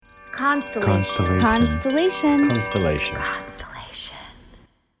Constellation. Constellation. Constellation. Constellation.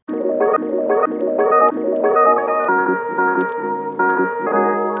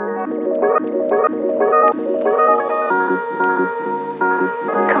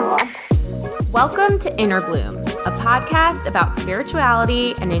 Come on. Welcome to Inner Bloom, a podcast about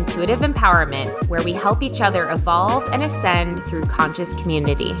spirituality and intuitive empowerment where we help each other evolve and ascend through conscious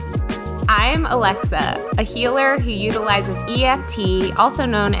community. I'm Alexa, a healer who utilizes EFT, also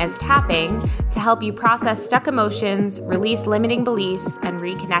known as tapping, to help you process stuck emotions, release limiting beliefs, and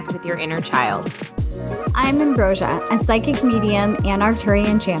reconnect with your inner child. I'm Ambrosia, a psychic medium and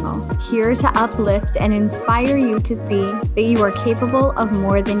Arcturian channel, here to uplift and inspire you to see that you are capable of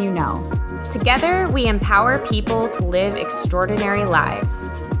more than you know. Together, we empower people to live extraordinary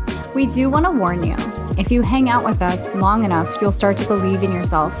lives. We do want to warn you, if you hang out with us long enough, you'll start to believe in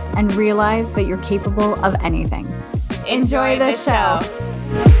yourself and realize that you're capable of anything. Enjoy the show.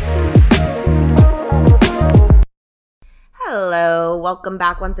 Hello, welcome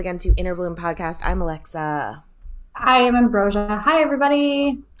back once again to Inner Bloom Podcast. I'm Alexa. I am Ambrosia. Hi,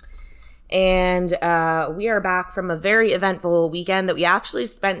 everybody. And we are back from a very eventful weekend that we actually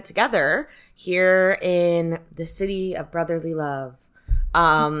spent together here in the city of brotherly love.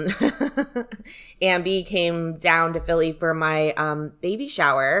 Ambi came down to Philly for my baby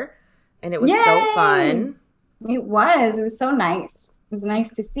shower, and it was so fun. It was so nice. It was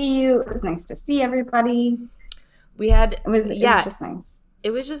nice to see you. It was nice to see everybody. It was just nice.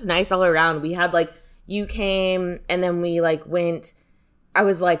 It was just nice all around. We had you came, and then we went. I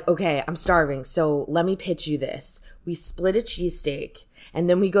was like, okay, I'm starving, so let me pitch you this. We split a cheesesteak, and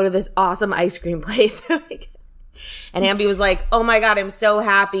then we go to this awesome ice cream place. And Ambi was like, oh my God, I'm so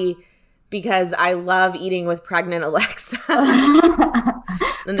happy because I love eating with pregnant Alexa.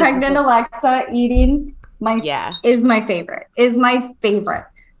 Pregnant Alexa eating is my favorite.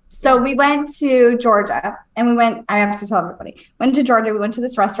 So we went to Georgia, and I have to tell everybody, we went to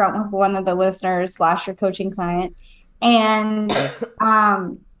this restaurant with one of the listeners / your coaching client. And it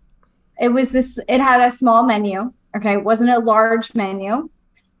had a small menu. Okay. It wasn't a large menu.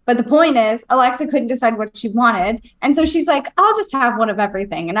 But the point is, Alexa couldn't decide what she wanted. And so she's like, I'll just have one of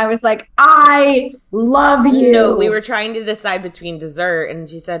everything. And I was like, I love you. No, we were trying to decide between dessert. And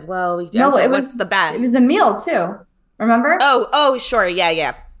she said, what's the best? It was the meal too. Remember? Oh, sure.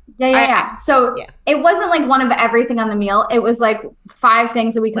 Yeah. So it wasn't one of everything on the meal. It was 5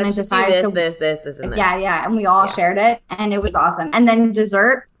 things that we couldn't decide. This, and this. Yeah. And we all shared it. And it was awesome. And then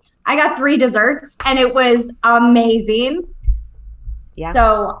dessert. I got 3 desserts and it was amazing. Yeah.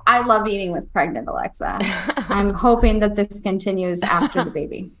 So I love eating with pregnant Alexa. I'm hoping that this continues after the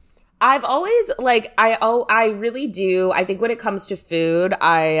baby. I've always I really do. I think when it comes to food,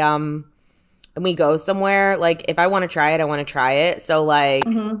 and we go somewhere, if I want to try it, I want to try it. So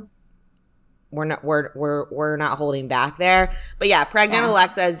we're not holding back there. But yeah, pregnant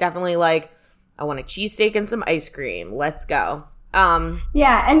Alexa is definitely I want a cheesesteak and some ice cream. Let's go.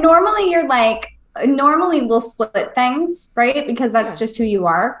 Yeah, and normally we'll split things, right? Because that's just who you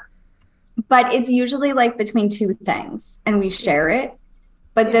are. But it's usually between 2 things and we share it.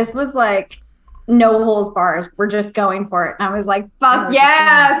 But this was no holds bars. We're just going for it. And I was like, fuck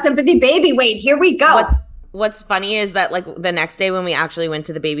yeah, sympathy baby. Wait, here we go. What's funny is that the next day when we actually went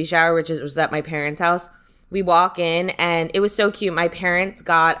to the baby shower, which was at my parents' house, we walk in and it was so cute. My parents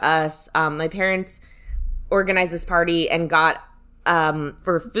got us, my parents organized this party and got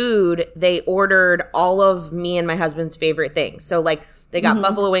for food, they ordered all of me and my husband's favorite things. So they got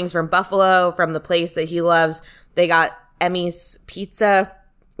buffalo wings from Buffalo, from the place that he loves. They got Emmy's pizza,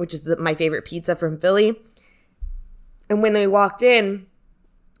 which is my favorite pizza from Philly. And when they walked in,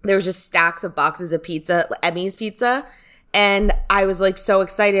 there was just stacks of boxes of pizza, Emmy's pizza. And I was so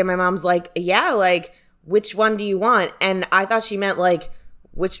excited. My mom's like, yeah, which one do you want? And I thought she meant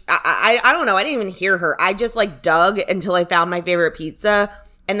which I don't know. I didn't even hear her. I just dug until I found my favorite pizza.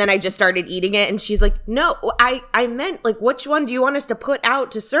 And then I just started eating it. And she's like, no, I meant which one do you want us to put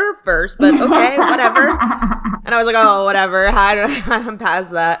out to serve first? But okay, whatever. And I was like, oh, whatever. I'm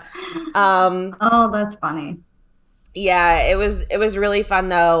past that. Oh, that's funny. Yeah, it was really fun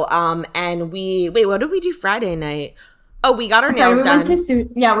though. And what did we do Friday night? Oh, we got our nails done. We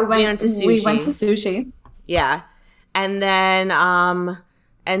went to sushi. Yeah. And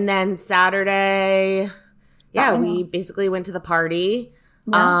then Saturday, we basically went to the party.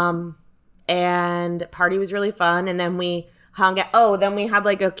 Yeah. And party was really fun. And then we hung out. Then we had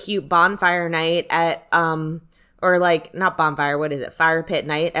a cute bonfire night at, or not bonfire, what is it? Fire pit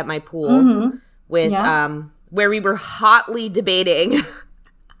night at my pool with, where we were hotly debating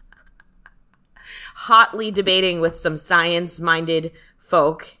with some science-minded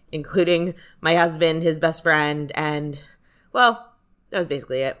folk including my husband, his best friend, and, well, that was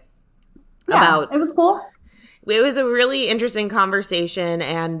basically it. Yeah, it was cool. It was a really interesting conversation,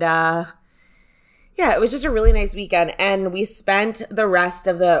 and yeah, it was just a really nice weekend. And we spent the rest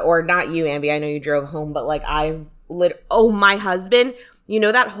of or not you, Ambi, I know you drove home, but like my husband, you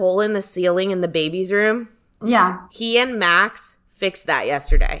know that hole in the ceiling in the baby's room? Yeah. He and Max fixed that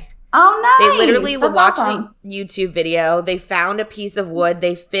yesterday. Oh, nice. They literally watched awesome. a YouTube video. They found a piece of wood.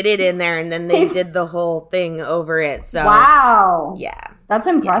 They fit it in there, and then they did the whole thing over it. So wow. Yeah. That's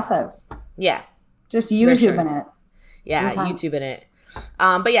impressive. Yeah. Just YouTubing it. Yeah, YouTubing it.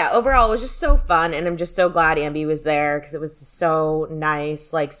 But yeah, overall, it was just so fun, and I'm just so glad Ambi was there because it was so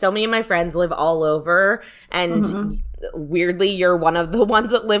nice. Like, so many of my friends live all over, and weirdly, you're one of the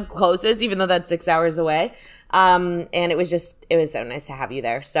ones that live closest, even though that's 6 hours away. And it was so nice to have you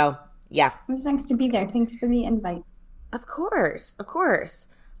there. So, yeah. It was nice to be there. Thanks for the invite. Of course.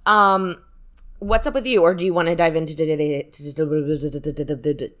 What's up with you, or do you want to dive into today's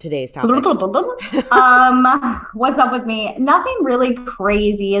topic? What's up with me? Nothing really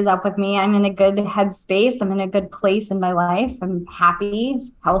crazy is up with me. I'm in a good headspace. I'm in a good place in my life. I'm happy,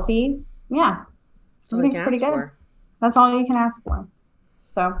 healthy. Yeah. Everything's pretty good. That's all you can ask for.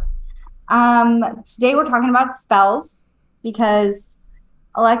 So, today we're talking about spells because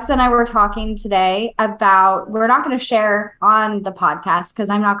Alexa and I were talking today about, we're not going to share on the podcast because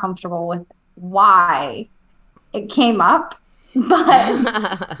I'm not comfortable with why it came up,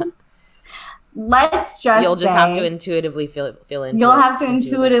 but let's just you'll just have to intuitively feel into you'll have to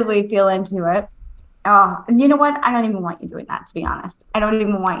intuitively feel into it. Oh, and you know what? I don't even want you doing that, to be honest. I don't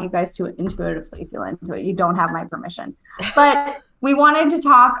even want you guys to intuitively feel into it. You don't have my permission. But we wanted to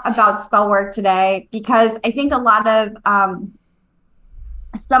talk about spell work today because I think a lot of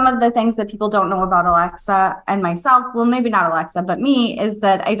some of the things that people don't know about Alexa and myself, well, maybe not Alexa, but me, is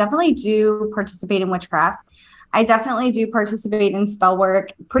that I definitely do participate in witchcraft. I definitely do participate in spell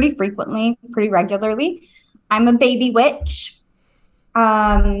work pretty frequently, pretty regularly. I'm a baby witch. But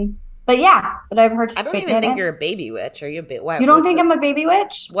I've participated. I don't even think you're a baby witch. Are you a bit? You don't think I'm a baby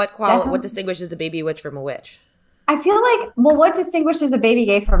witch? What distinguishes a baby witch from a witch? I feel like, what distinguishes a baby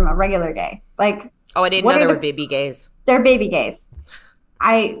gay from a regular gay? Like, I didn't know there were baby gays. They're baby gays.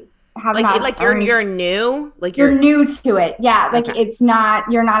 I have you're new, you're new to it. Yeah. Like It's not,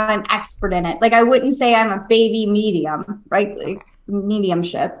 you're not an expert in it. Like I wouldn't say I'm a baby medium, right? Like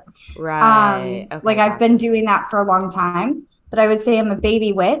mediumship. Right. I've been doing that for a long time, but I would say I'm a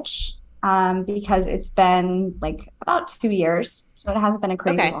baby witch because it's been like about 2 years. So it hasn't been a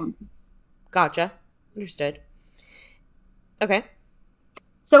crazy one. Gotcha. Understood. Okay.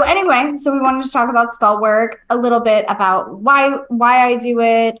 So anyway, we wanted to talk about spell work, a little bit about why I do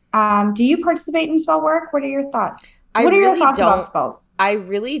it. Do you participate in spell work? What are your thoughts? What are your thoughts about spells? I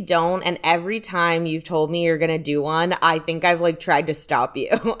really don't. And every time you've told me you're going to do one, I think I've tried to stop you.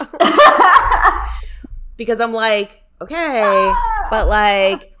 Because I'm like, okay, but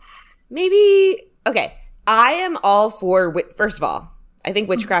maybe, okay. I am all for, first of all, I think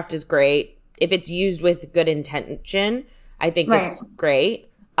witchcraft is great. If it's used with good intention, I think it's great.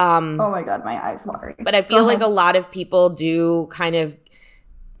 Oh my God, my eyes watering. But I feel like a lot of people do kind of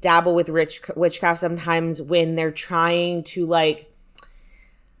dabble with witchcraft sometimes when they're trying to I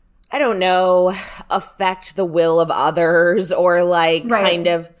don't know, affect the will of others or kind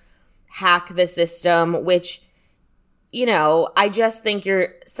of hack the system, which, I just think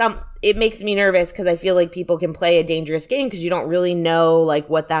it makes me nervous because I feel like people can play a dangerous game because you don't really know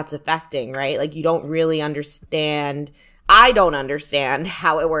what that's affecting, right? You don't really understand. I don't understand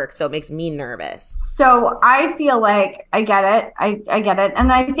how it works, so it makes me nervous. So I feel like I get it. I get it.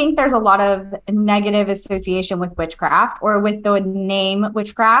 And I think there's a lot of negative association with witchcraft or with the name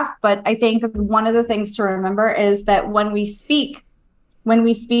witchcraft. But I think one of the things to remember is that when we speak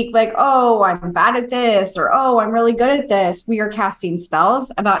oh, I'm bad at this, or oh, I'm really good at this, we are casting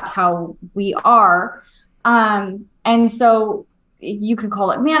spells about how we are. And so you could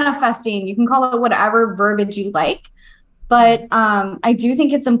call it manifesting, you can call it whatever verbiage you like. But I do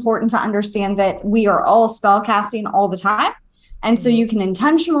think it's important to understand that we are all spell casting all the time. And so you can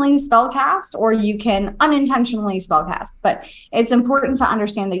intentionally spell cast or you can unintentionally spell cast. But it's important to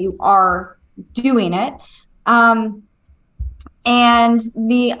understand that you are doing it. And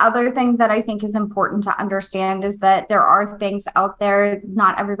the other thing that I think is important to understand is that there are things out there,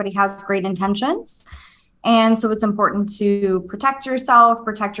 not everybody has great intentions. And so it's important to protect yourself,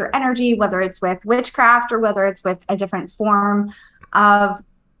 protect your energy, whether it's with witchcraft or whether it's with a different form of,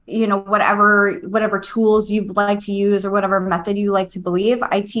 whatever tools you'd like to use or whatever method you like to believe.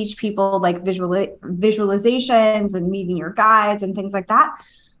 I teach people visualizations and meeting your guides and things like that.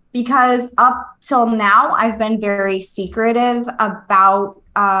 because up till now, I've been very secretive about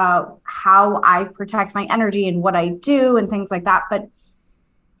how I protect my energy and what I do and things like that. But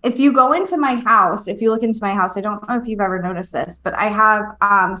if you go into my house, if you look into my house, I don't know if you've ever noticed this, but I have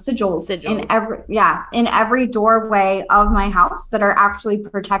sigils. In every doorway of my house that are actually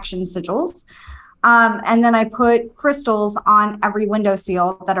protection sigils. And then I put crystals on every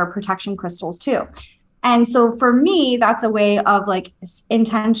windowsill that are protection crystals too. And so for me, that's a way of like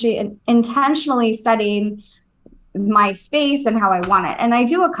intentionally setting my space and how I want it. And I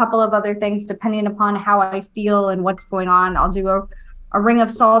do a couple of other things depending upon how I feel and what's going on. I'll do a ring of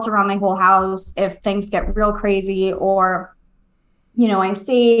salt around my whole house if things get real crazy, or, I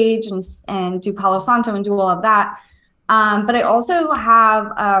sage and do Palo Santo and do all of that. But I also have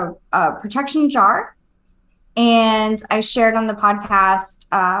a protection jar, and I shared on the podcast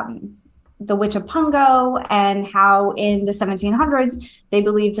the Witch of Pungo and how in the 1700s they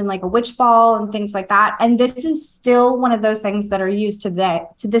believed in like a witch ball and things like that. And this is still one of those things that are used to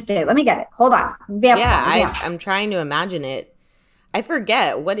this day. Let me get it. Hold on. I'm trying to imagine it. I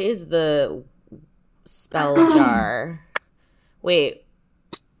forget, what is the spell jar? Wait.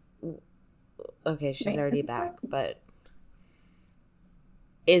 Okay, she's already back, but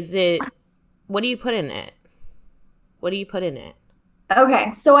is it, what do you put in it?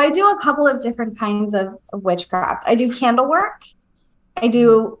 Okay, so I do a couple of different kinds of witchcraft. I do candle work. I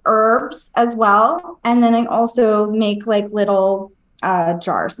do herbs as well. And then I also make like little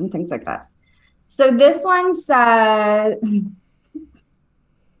jars and things like this. So this one says,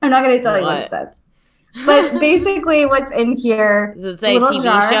 I'm not going to tell you what it says. But basically what's in here. Does it say TV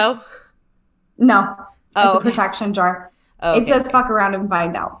jar. Show? No, it's a protection jar. Oh, okay, it says fuck around and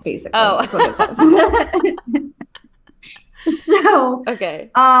find out, basically. That's what it says. So, okay.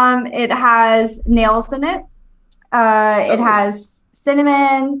 It has nails in it. It has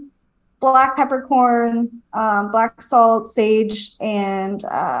cinnamon, black peppercorn, black salt, sage, and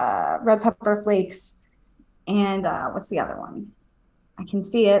red pepper flakes. And what's the other one? I can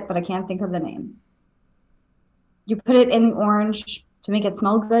see it, but I can't think of the name. You put it in the orange to make it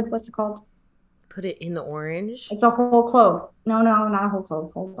smell good. What's it called? Put it in the orange? It's a whole clove. No, not a whole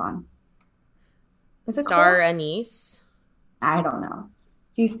clove. Hold on. Star anise? I don't know.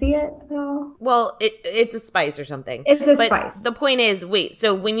 Do you see it at all? Well, it's a spice or something. It's a spice. The point is, wait,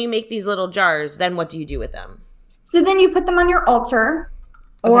 so when you make these little jars, then what do you do with them? So then you put them on your altar,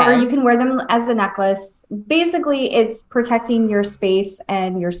 or you can wear them as a necklace. Basically, it's protecting your space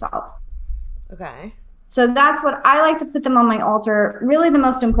and yourself. Okay. So that's what I like to put them on my altar. Really, the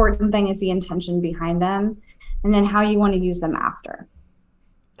most important thing is the intention behind them, and then how you want to use them after.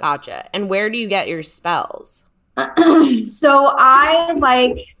 Gotcha. And where do you get your spells? So I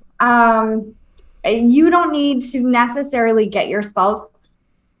like, you don't need to necessarily get your spells,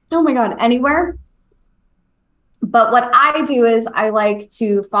 oh my God, anywhere. But what I do is I like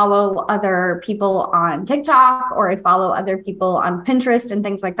to follow other people on TikTok, or I follow other people on Pinterest and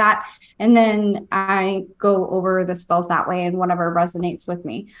things like that. And then I go over the spells that way and whatever resonates with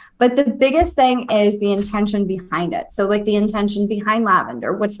me. But the biggest thing is the intention behind it. So like the intention behind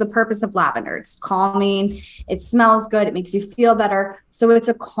lavender. What's the purpose of lavender? It's calming. It smells good. It makes you feel better. So it's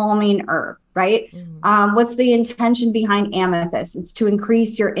a calming herb, right? Mm-hmm. What's the intention behind amethyst? It's to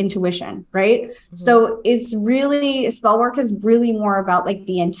increase your intuition, right? Mm-hmm. So it's really, spell work is really more about like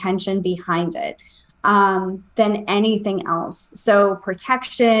the intention behind it than anything else. So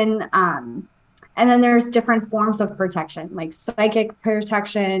protection, and then there's different forms of protection, like psychic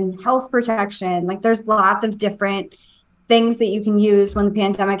protection, health protection. Like there's lots of different things that you can use. When the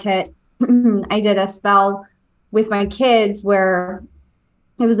pandemic hit, I did a spell with my kids where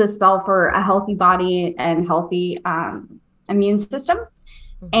it was a spell for a healthy body and healthy immune system.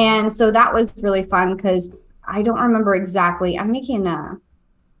 Mm-hmm. And so that was really fun because I don't remember exactly. I'm making a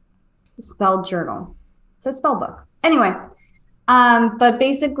spell journal. It's a spell book. Anyway, but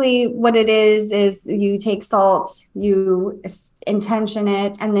basically what it is you take salt, you intention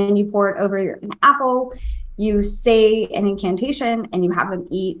it, and then you pour it over an apple. You say an incantation, and you have them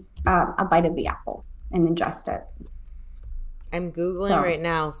eat a bite of the apple and ingest it. I'm Googling right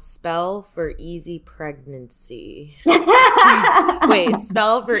now, spell for easy pregnancy. Wait,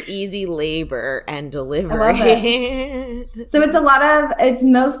 spell for easy labor and delivery. I love it. So it's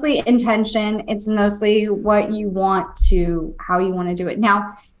mostly intention. It's mostly what you want to, how you want to do it.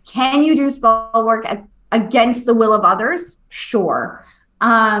 Now, can you do spell work against the will of others? Sure.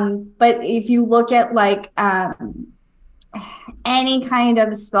 But if you look at like any kind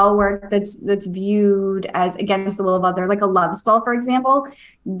of spell work that's viewed as against the will of other, like a love spell, for example,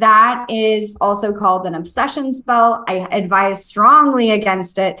 that is also called an obsession spell. I advise strongly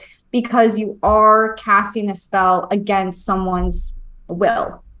against it because you are casting a spell against someone's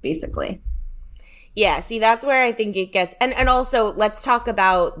will, basically. Yeah, see, that's where I think it gets, and also let's talk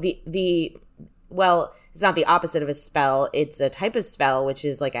about the well, it's not the opposite of a spell, it's a type of spell, which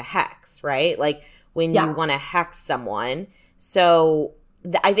is like a hex, right? Like when you want to hex someone. So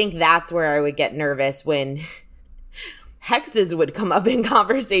I think that's where I would get nervous when hexes would come up in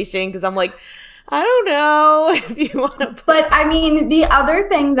conversation, because I'm like, I don't know if you want to. But I mean, the other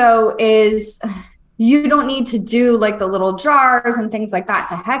thing though is you don't need to do like the little jars and things like that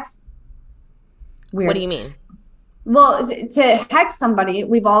to hex. Weird. What do you mean? Well, to hex somebody,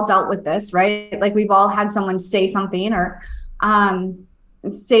 we've all dealt with this, right? Like we've all had someone say something or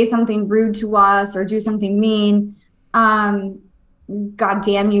say something rude to us or do something mean. God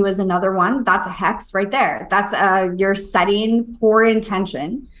damn you is another one. That's a hex right there. That's you're setting poor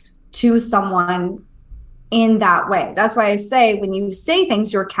intention to someone in that way. That's why I say when you say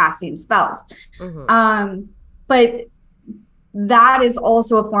things, you're casting spells. Mm-hmm. But that is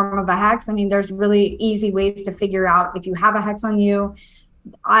also a form of a hex. I mean, there's really easy ways to figure out if you have a hex on you.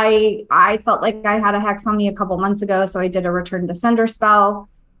 I felt like I had a hex on me a couple months ago, so I did a return to sender spell.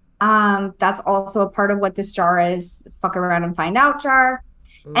 That's also a part of what this jar is, fuck around and find out jar.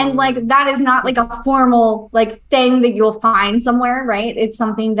 And like, that is not like a formal like thing that you'll find somewhere, right? It's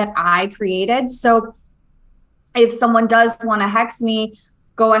something that I created. So if someone does want to hex me,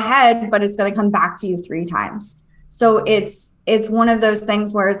 go ahead, but it's going to come back to you 3 times. So it's one of those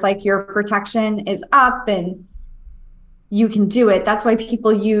things where it's like your protection is up and you can do it. That's why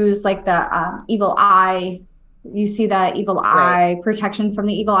people use like the evil eye. You see that evil eye protection from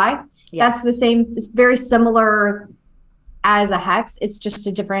the evil eye. Yes. That's the same. It's very similar as a hex. It's just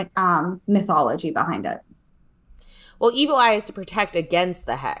a different mythology behind it. Well, evil eye is to protect against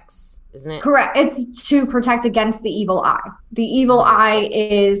the hex, isn't it? Correct. It's to protect against the evil eye. The evil eye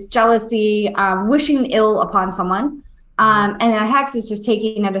is jealousy, wishing ill upon someone. And a hex is just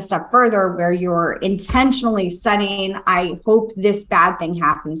taking it a step further where you're intentionally setting, I hope this bad thing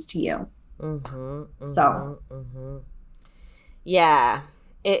happens to you. Yeah.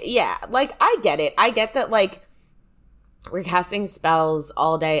 Like, I get it. I get that, like, we're casting spells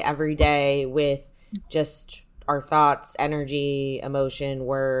all day, every day with just our thoughts, energy, emotion,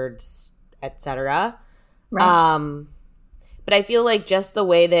 words, etc. Right. But I feel like just the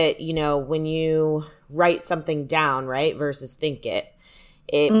way that, you know, when you write something down, right, versus think it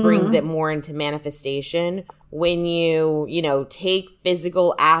brings it more into manifestation. When you know, take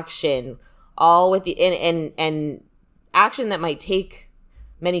physical action, all with the and action that might take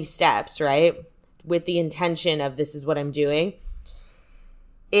many steps, right, with the intention of this is what I'm doing,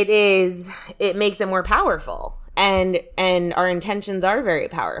 it makes it more powerful. And our intentions are very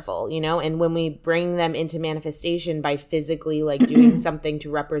powerful, you know, and when we bring them into manifestation by physically like doing something to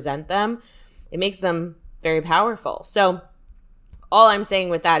represent them, it makes them very powerful. So all I'm saying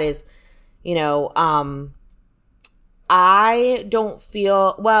with that is, you know, I don't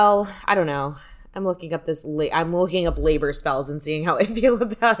feel, well, I don't know. I'm looking up I'm looking up labor spells and seeing how I feel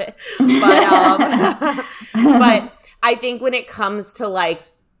about it. But but I think when it comes to like,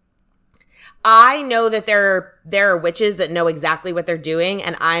 I know that there are witches that know exactly what they're doing,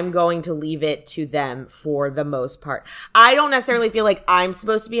 and I'm going to leave it to them for the most part. I don't necessarily feel like I'm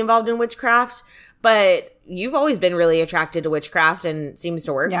supposed to be involved in witchcraft, but you've always been really attracted to witchcraft and it seems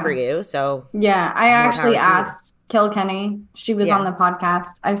to work for you. So yeah, I actually asked Kilkenny. She was on the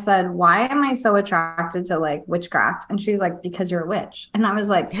podcast. I said, "Why am I so attracted to like witchcraft?" And she's like, "Because you're a witch." And I was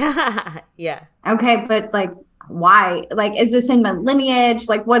like, "Yeah, okay, but like." Why? Like, is this in my lineage?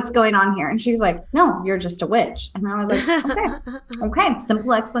 Like, what's going on here? And she's like, no, you're just a witch. And I was like, okay,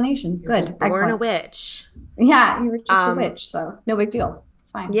 simple explanation. You're good. Just born excellent. A witch. Yeah, you were just a witch, so no big deal.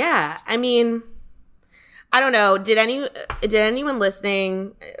 It's fine. Yeah, I mean, I don't know. Did anyone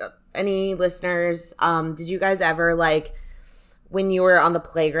listening, any listeners, did you guys ever like when you were on the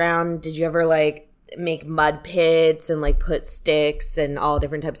playground? Did you ever like make mud pits and like put sticks and all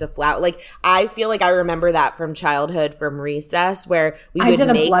different types of flour? Like, I feel like I remember that from childhood, from recess, where we would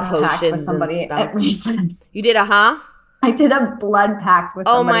make potions and spells. At recess. You did I did a blood pact with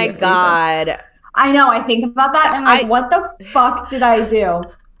somebody. Oh my god! Recess. I know. I think about that and I'm like, what the fuck did I do?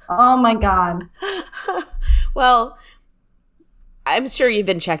 Oh my god. Well, I'm sure you've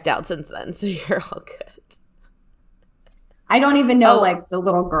been checked out since then, so you're all good. I don't even know like the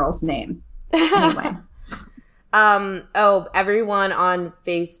little girl's name. Anyway. Everyone on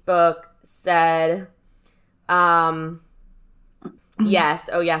Facebook said Yes.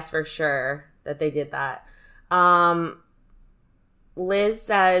 Oh, yes, for sure that they did that. Liz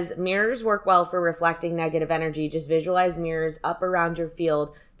says, mirrors work well for reflecting negative energy. Just visualize mirrors up around your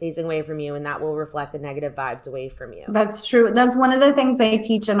field facing away from you, and that will reflect the negative vibes away from you. That's true. That's one of the things I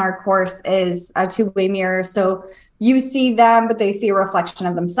teach in our course is a two-way mirror. So you see them, but they see a reflection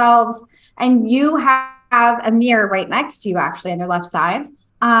of themselves. And you have a mirror right next to you, actually, on your left side.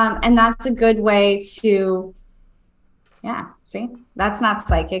 And that's a good way to, see, that's not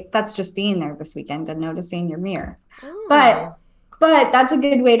psychic. That's just being there this weekend and noticing your mirror. Oh. But that's a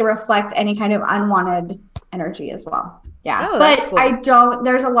good way to reflect any kind of unwanted energy as well. Yeah. Oh, but cool.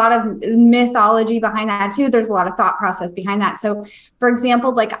 There's a lot of mythology behind that too. There's a lot of thought process behind that. So for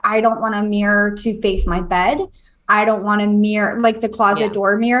example, like I don't want a mirror to face my bed. I don't want a mirror, like the closet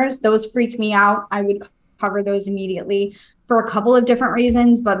door mirrors, those freak me out. I would cover those immediately for a couple of different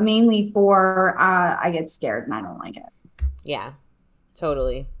reasons, but mainly for, I get scared and I don't like it. Yeah,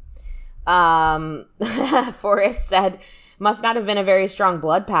 totally. Forrest said, must not have been a very strong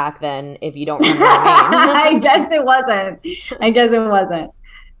blood pack then if you don't remember the name. I guess it wasn't.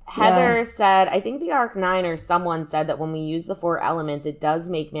 Heather said, I think the Arc9 or someone said that when we use the 4 elements, it does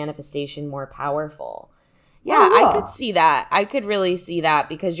make manifestation more powerful. Yeah, cool. I could see that. I could really see that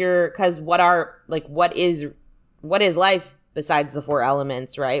because what is life besides the 4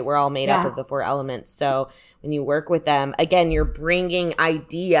 elements, right? We're all made up of the 4 elements. So when you work with them, again, you're bringing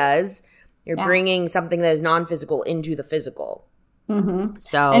ideas. You're bringing something that is non-physical into the physical. Mm-hmm.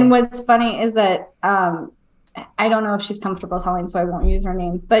 So, and what's funny is that I don't know if she's comfortable telling, so I won't use her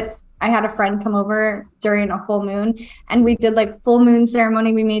name. But I had a friend come over during a full moon, and we did like full moon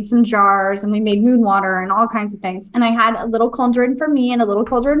ceremony. We made some jars, and we made moon water and all kinds of things. And I had a little cauldron for me and a little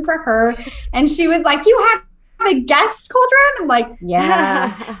cauldron for her. And she was like, "You have a guest cauldron?" I'm like,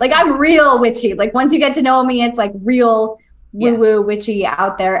 "Yeah." Like I'm real witchy. Like once you get to know me, it's like real woo-woo witchy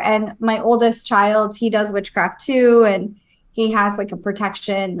out there. And my oldest child, he does witchcraft too, and he has like a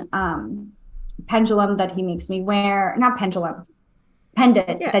protection pendulum that he makes me wear. Not pendulum,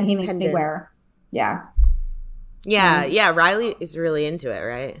 pendant that he makes me wear. Yeah. Riley is really into it,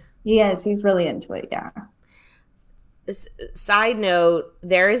 right? He is. He's really into it. Yeah. Side note,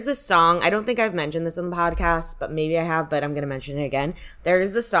 there is this song, I don't think I've mentioned this on the podcast, but maybe I have, but I'm going to mention it again. There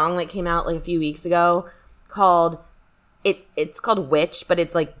is this song that came out like a few weeks ago called It's called Witch, but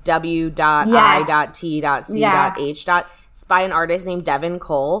it's like W.I.T.C.H. It's by an artist named Devin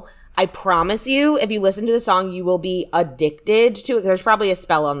Cole. I promise you, if you listen to the song, you will be addicted to it. There's probably a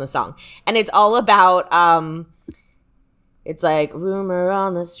spell on the song. And it's all about, it's like, rumor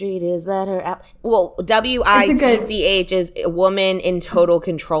on the street is that her app. Well, W.I.T.C.H. is a woman in total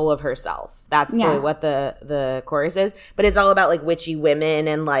control of herself. That's what the chorus is. But it's all about like witchy women,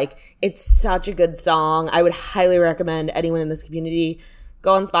 and like it's such a good song. I would highly recommend anyone in this community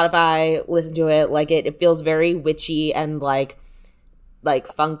go on Spotify, listen to it. Like it feels very witchy and like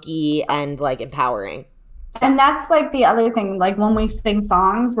funky and like empowering. So. And that's like the other thing. Like when we sing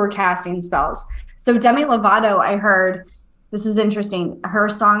songs, we're casting spells. So Demi Lovato, I heard. This is interesting. Her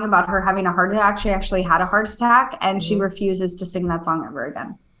song about her having a heart attack, she actually had a heart attack, and she refuses to sing that song ever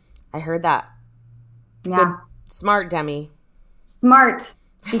again. I heard that. Yeah. Good. Smart, Demi. Smart.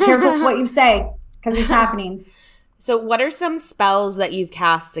 Be careful what you say, because it's happening. So what are some spells that you've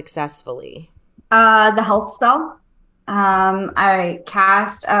cast successfully? The health spell. I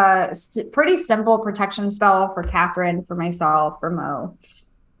cast a pretty simple protection spell for Catherine, for myself, for Mo.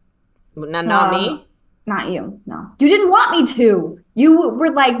 Not me? Not you. No. You didn't want me to. You were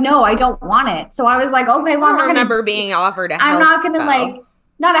like, no, I don't want it. So I was like, okay, well, I don't remember being offered a health spell. I'm not going to like,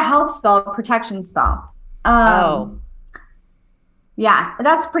 not a health spell, a protection spell. Yeah,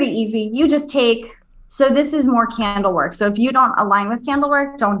 that's pretty easy. You just take, so this is more candle work. So if you don't align with candle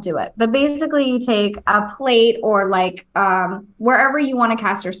work, don't do it. But basically you take a plate or like wherever you want to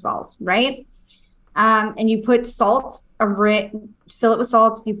cast your spells, right? And you put salt, fill it with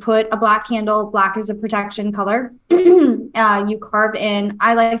salt. You put a black candle. Black is a protection color. You carve in,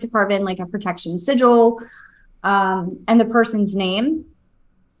 I like to carve in like a protection sigil and the person's name.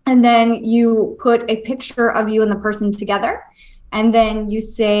 And then you put a picture of you and the person together. And then you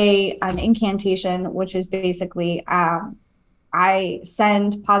say an incantation, which is basically I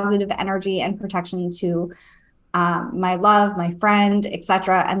send positive energy and protection to my love, my friend,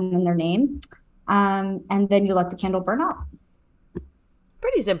 etc., and then their name. And then you let the candle burn out.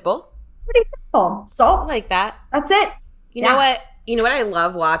 Pretty simple. Salt. I like that. That's it. You know what? You know what I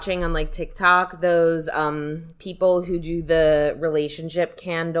love watching on like TikTok? Those people who do the relationship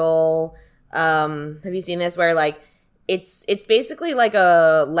candle. Have you seen this? Where like it's basically like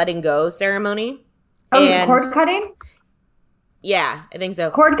a letting go ceremony. Oh, and cord cutting? Yeah, I think so.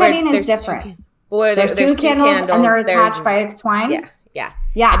 Cord cutting is different. There's two candles and they're attached by a twine. Yeah, yeah.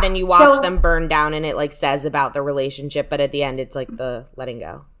 Yeah. And then you watch them burn down and it like says about the relationship, but at the end it's like the letting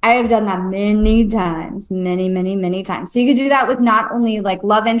go. I have done that many times, many times. So you could do that with not only like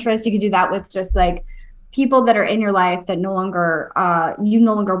love interests, you could do that with just like people that are in your life that no longer you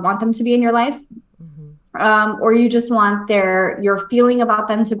no longer want them to be in your life. Or you just want your feeling about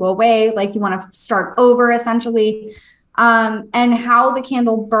them to go away, like you want to start over essentially. And how the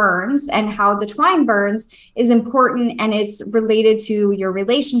candle burns and how the twine burns is important, and it's related to your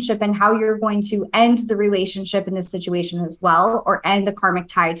relationship and how you're going to end the relationship in this situation as well, or end the karmic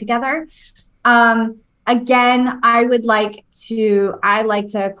tie together. Again, I like to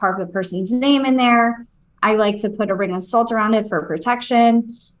carve the person's name in there. I like to put a ring of salt around it for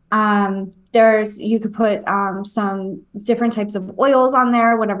protection. You could put some different types of oils on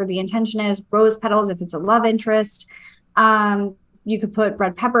there, whatever the intention is, rose petals if it's a love interest. You could put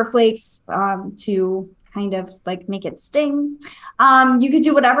red pepper flakes to kind of like make it sting. You could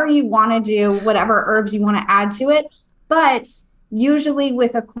do whatever you want to do, whatever herbs you want to add to it. But usually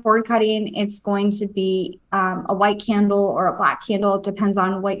with a cord cutting, it's going to be a white candle or a black candle. It depends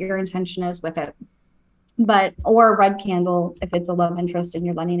on what your intention is with it. Or a red candle if it's a love interest and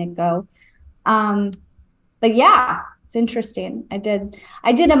you're letting it go. But yeah, it's interesting. I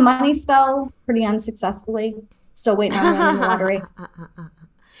did a money spell pretty unsuccessfully. Still waiting on winning the lottery.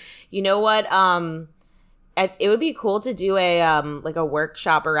 You know what? It would be cool to do a like a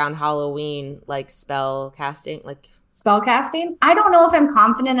workshop around Halloween, like spell casting, like spellcasting. I don't know if I'm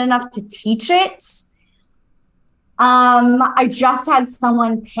confident enough to teach it. I just had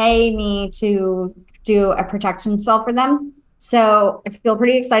someone pay me to do a protection spell for them, so I feel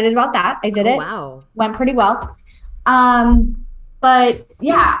pretty excited about that. I did it. Wow, went pretty well. But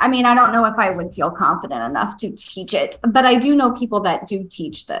yeah, I mean, I don't know if I would feel confident enough to teach it, but I do know people that do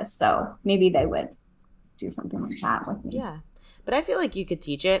teach this, so maybe they would do something like that with me. Yeah, but I feel like you could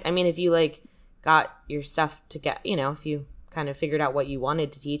teach it. I mean, if you like got your stuff to get, if you kind of figured out what you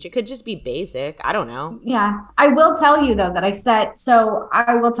wanted to teach, it could just be basic. I don't know. Yeah, I will tell you though that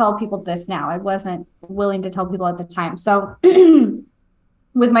I will tell people this now. I wasn't willing to tell people at the time. So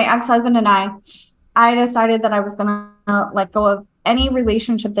with my ex-husband and I decided that I was going to let go of any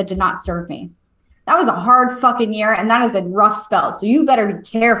relationship that did not serve me. That was a hard fucking year, and that is a rough spell. So you better be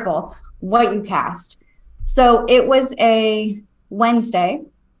careful what you cast. So it was a Wednesday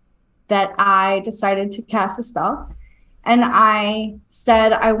that I decided to cast a spell. And I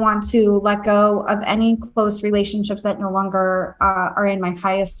said, I want to let go of any close relationships that no longer are in my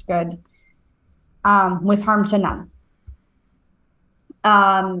highest good, with harm to none.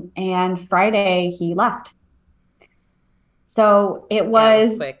 And Friday he left. So it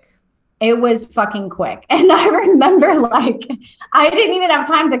was quick. It was fucking quick. And I remember like, I didn't even have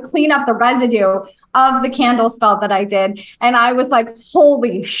time to clean up the residue of the candle spell that I did. And I was like,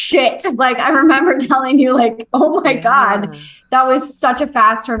 holy shit. Like, I remember telling you like, oh my God, that was such a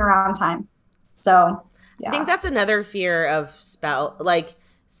fast turnaround time. So yeah. I think that's another fear of spell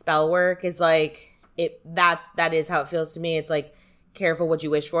work is like, that is how it feels to me. It's like, careful what you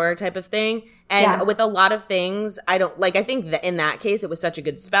wish for type of thing. And with a lot of things, I think that in that case, it was such a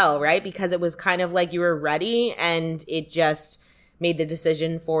good spell, right? Because it was kind of like you were ready and it just made the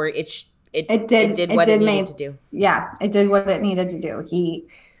decision for it did what it needed to do. Yeah, it did what it needed to do.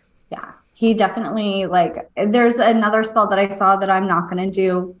 He definitely there's another spell that I saw that I'm not going to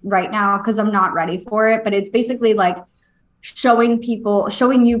do right now because I'm not ready for it. But it's basically like showing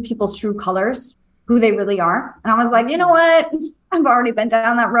you people's true colors, who they really are. And I was like, you know what? I've already been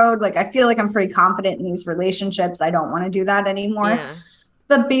down that road. Like, I feel like I'm pretty confident in these relationships. I don't want to do that anymore. Yeah.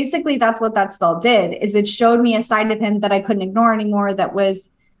 But basically that's what that spell did, is it showed me a side of him that I couldn't ignore anymore. That was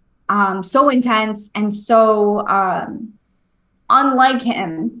so intense and so unlike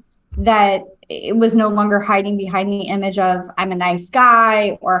him that it was no longer hiding behind the image of I'm a nice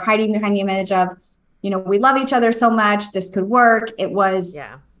guy, or hiding behind the image of, we love each other so much, this could work. It was,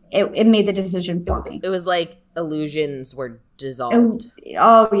 it made the decision for me. It was like illusions were dissolved.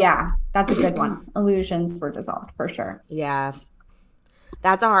 Oh yeah, that's a good one. Illusions were dissolved for sure. Yeah,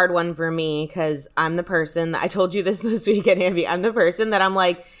 that's a hard one for me because I'm the person that I told you this weekend, Ambi. I'm the person that I'm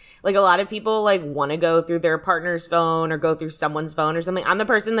like a lot of people want to go through their partner's phone or go through someone's phone or something. I'm the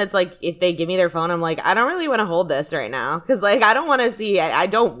person that's like, if they give me their phone, I'm like, I don't really want to hold this right now because I don't want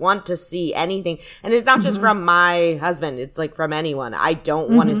to see anything. And it's not just from my husband; it's like from anyone. I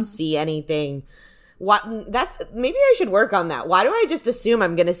don't want to see anything. Maybe I should work on that. Why do I just assume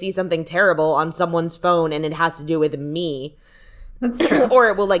I'm going to see something terrible on someone's phone and it has to do with me? That's true. Or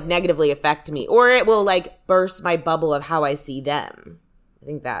it will like negatively affect me, or it will like burst my bubble of how I see them. I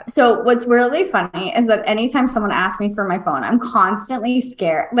think that. So what's really funny is that anytime someone asks me for my phone, I'm constantly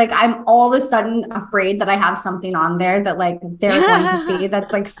scared. Like I'm all of a sudden afraid that I have something on there that like they're going to see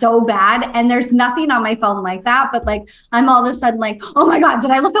that's like so bad. And there's nothing on my phone like that. But like I'm all of a sudden like, oh my God,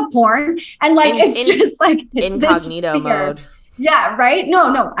 did I look up porn? And like it's just like it's incognito mode. Yeah, right?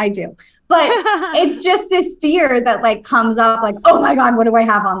 No, I do. But it's just this fear that like comes up like, oh my God, what do I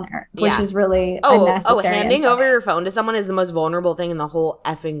have on there? Which is really unnecessary. Handing over your phone to someone is the most vulnerable thing in the whole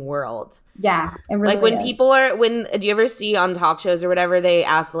effing world. Yeah, it really like when is. people are, do you ever see on talk shows or whatever, they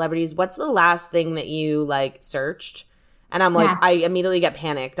ask celebrities, what's the last thing that you like searched? And I'm like, I immediately get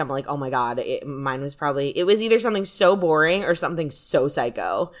panicked. I'm like, oh my God, mine was probably, it was either something so boring or something so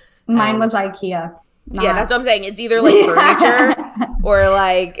psycho. Mine was IKEA. Yeah, that's what I'm saying. It's either like furniture or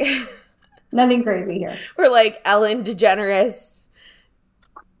like... Nothing crazy here. Or like Ellen DeGeneres,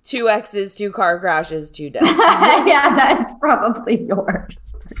 2 exes, 2 car crashes, 2 deaths. Yeah, that's probably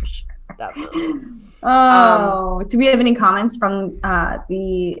yours for sure. Definitely. Oh, do we have any comments from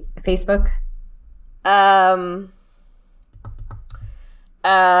the Facebook?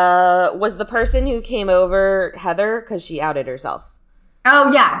 Was the person who came over Heather because she outed herself?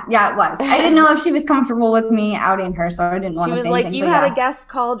 Oh, yeah, it was. I didn't know if she was comfortable with me outing her, so I didn't want to say anything. She was like, you had a guest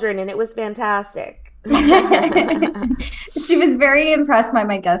cauldron, and it was fantastic. She was very impressed by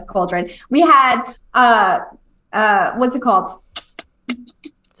my guest cauldron. We had, what's it called?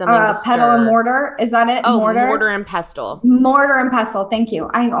 Pedal and mortar. Is that it? Oh, mortar and pestle. Mortar and pestle. Thank you.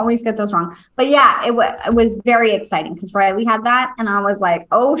 I always get those wrong. But yeah, it was very exciting because Riley had that. And I was like,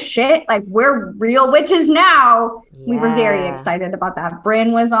 oh shit, like we're real witches now. Yeah. We were very excited about that.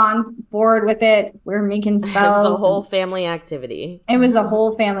 Bryn was on board with it. We were making spells. It was a whole family activity. It was a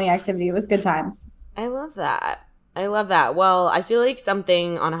whole family activity. It was good times. I love that. Well, I feel like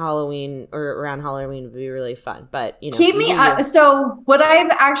something on Halloween or around Halloween would be really fun, but you know. Keep me up. So what I've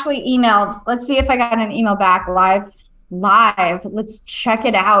actually emailed, let's see if I got an email back live. Let's check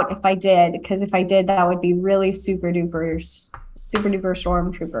it out if I did, because if I did, that would be really super duper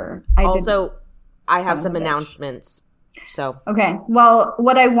stormtrooper. I have some announcements. So okay. Well,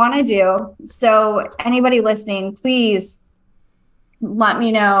 what I want to do, so anybody listening, please let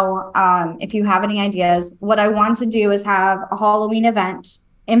me know if you have any ideas. What I want to do is have a Halloween event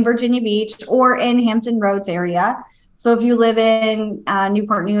in Virginia Beach or in Hampton Roads area. So if you live in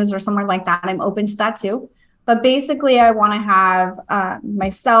Newport News or somewhere like that, I'm open to that too. But basically, I want to have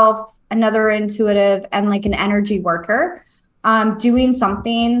myself, another intuitive, and like an energy worker doing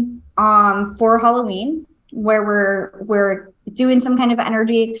something for Halloween where we're doing some kind of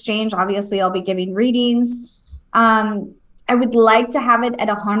energy exchange. Obviously, I'll be giving readings. I would like to have it at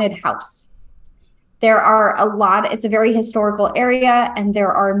a haunted house. There are it's a very historical area, and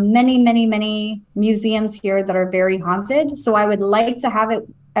there are many, many, many museums here that are very haunted. So I would like to have it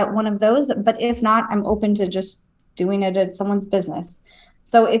at one of those, but if not, I'm open to just doing it at someone's business.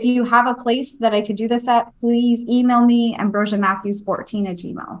 So if you have a place that I could do this at, please email me,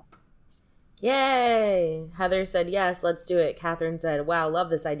 ambrosiamatthews14@gmail.com. Yay! Heather said, yes, let's do it. Catherine said, wow, love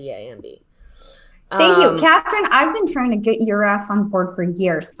this idea, Ambi. Thank you. Catherine, I've been trying to get your ass on board for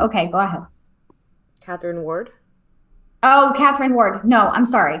years. Okay, go ahead. Catherine Ward? Oh, Catherine Ward. No, I'm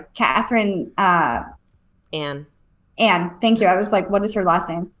sorry. Catherine. Anne. Thank you. I was like, what is her last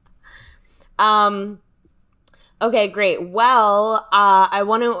name? Okay, great. Well, I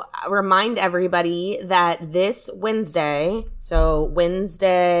want to remind everybody that this Wednesday, so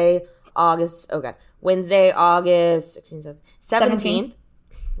Wednesday, August 16th, 17th,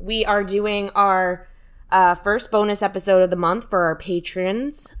 we are doing our first bonus episode of the month for our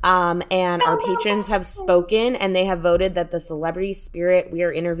patrons. And our patrons have spoken, and they have voted that the celebrity spirit we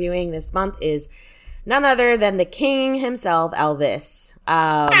are interviewing this month is none other than the king himself, Elvis.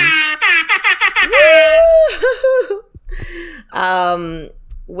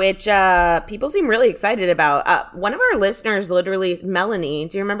 Which people seem really excited about. One of our listeners literally, Melanie,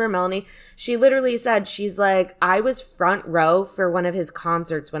 do you remember Melanie? She literally said, she's like, I was front row for one of his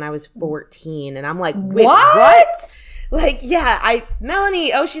concerts when I was 14. And I'm like, wait, what? Like, yeah,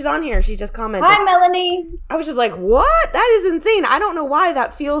 Melanie, oh, she's on here. She just commented. Hi, Melanie. I was just like, what? That is insane. I don't know why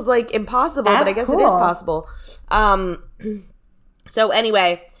that feels like impossible, but I guess cool. It is possible. So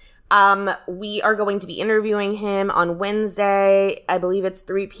anyway, we are going to be interviewing him on Wednesday. I believe it's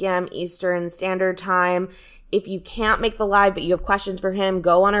 3 p.m. Eastern Standard Time. if you can't make the live, but you have questions for him,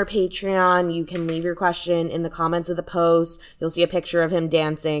 go on our Patreon. You can leave your question in the comments of the post. You'll see a picture of him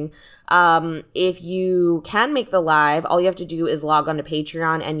dancing. If you can make the live, all you have to do is log on to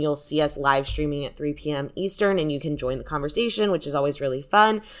Patreon and you'll see us live streaming at 3 p.m. Eastern, and you can join the conversation, which is always really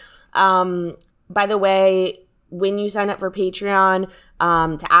fun. By the way, when you sign up for Patreon,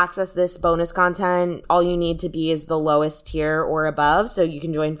 to access this bonus content, all you need to be is the lowest tier or above. So you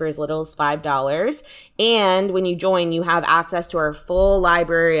can join for as little as $5. And when you join, you have access to our full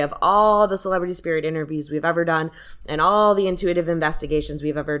library of all the celebrity spirit interviews we've ever done and all the intuitive investigations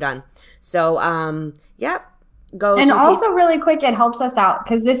we've ever done. So, go. And also really quick, it helps us out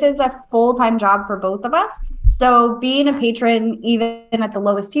because this is a full-time job for both of us. So being a patron, even at the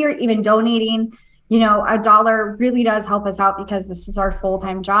lowest tier, even donating, $1 really does help us out because this is our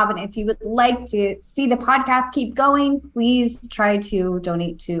full-time job. And if you would like to see the podcast keep going, please try to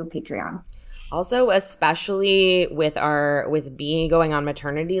donate to Patreon. Also, especially with being going on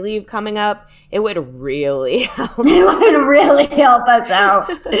maternity leave coming up, it would really help. It would really help us out.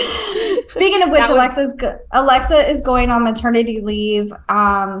 Speaking of which, Alexa is going on maternity leave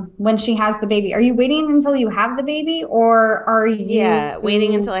when she has the baby. Are you waiting until you have the baby, or are you?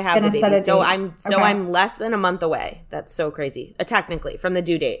 Waiting until I have the baby. I'm less than a month away. That's so crazy. Technically, from the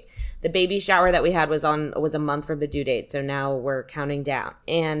due date. The baby shower that we had was a month from the due date, so now we're counting down.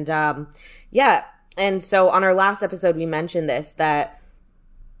 And and so on our last episode we mentioned this, that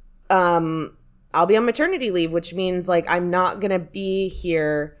I'll be on maternity leave, which means like I'm not gonna be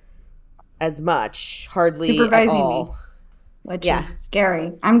here as much, hardly at all. Me, which is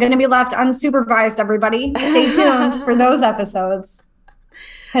scary. I'm gonna be left unsupervised. Everybody, stay tuned for those episodes,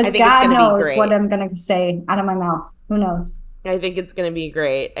 because God knows what I'm gonna say out of my mouth. Who knows? I think it's going to be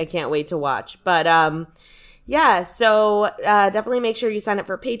great. I can't wait to watch. But so definitely make sure you sign up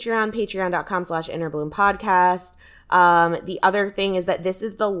for Patreon, patreon.com/InnerBloomPodcast. The other thing is that this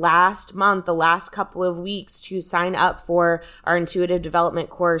is the last couple of weeks to sign up for our intuitive development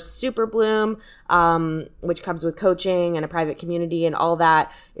course, Super Bloom, which comes with coaching and a private community and all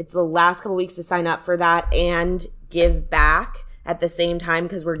that. It's the last couple of weeks to sign up for that and give back at the same time,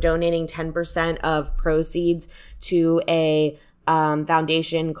 because we're donating 10% of proceeds to a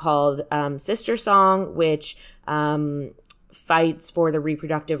foundation called Sister Song, which fights for the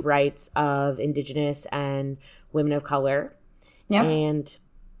reproductive rights of Indigenous and women of color. Yeah.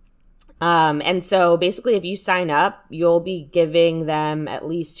 And so basically, if you sign up, you'll be giving them at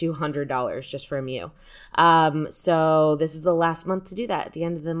least $200 just from you. So this is the last month to do that. At the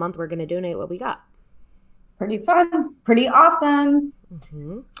end of the month, we're going to donate what we got. Pretty fun. Pretty awesome.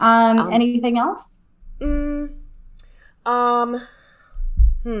 Mm-hmm. Anything else? No.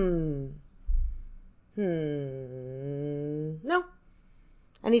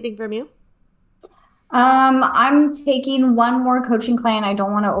 Anything from you? I'm taking one more coaching client. I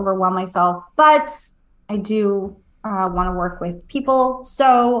don't want to overwhelm myself, but I do want to work with people.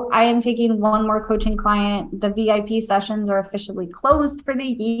 So I am taking one more coaching client. The VIP sessions are officially closed for the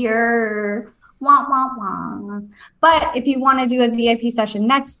year. Wah, wah, wah. But if you want to do a VIP session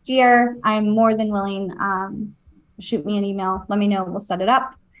next year, I'm more than willing. Shoot me an email. Let me know. We'll set it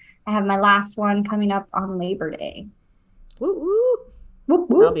up. I have my last one coming up on Labor Day. Woo woo. Whoop,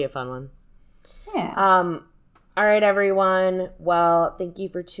 whoop. That'll be a fun one. Yeah. All right, everyone. Well, thank you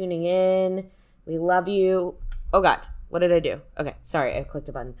for tuning in. We love you. Oh, God. What did I do? Okay. Sorry. I clicked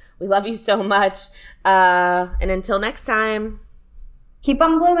a button. We love you so much. And until next time. Keep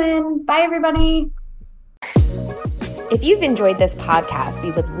on blooming. Bye, everybody. If you've enjoyed this podcast, we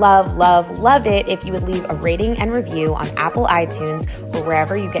would love, love, love it if you would leave a rating and review on Apple iTunes or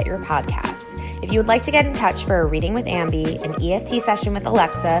wherever you get your podcasts. If you would like to get in touch for a reading with Ambi, an EFT session with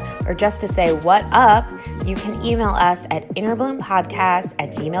Alexa, or just to say what up, you can email us at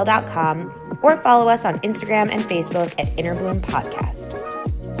innerbloompodcast@gmail.com or follow us on Instagram and Facebook at Innerbloom Podcast.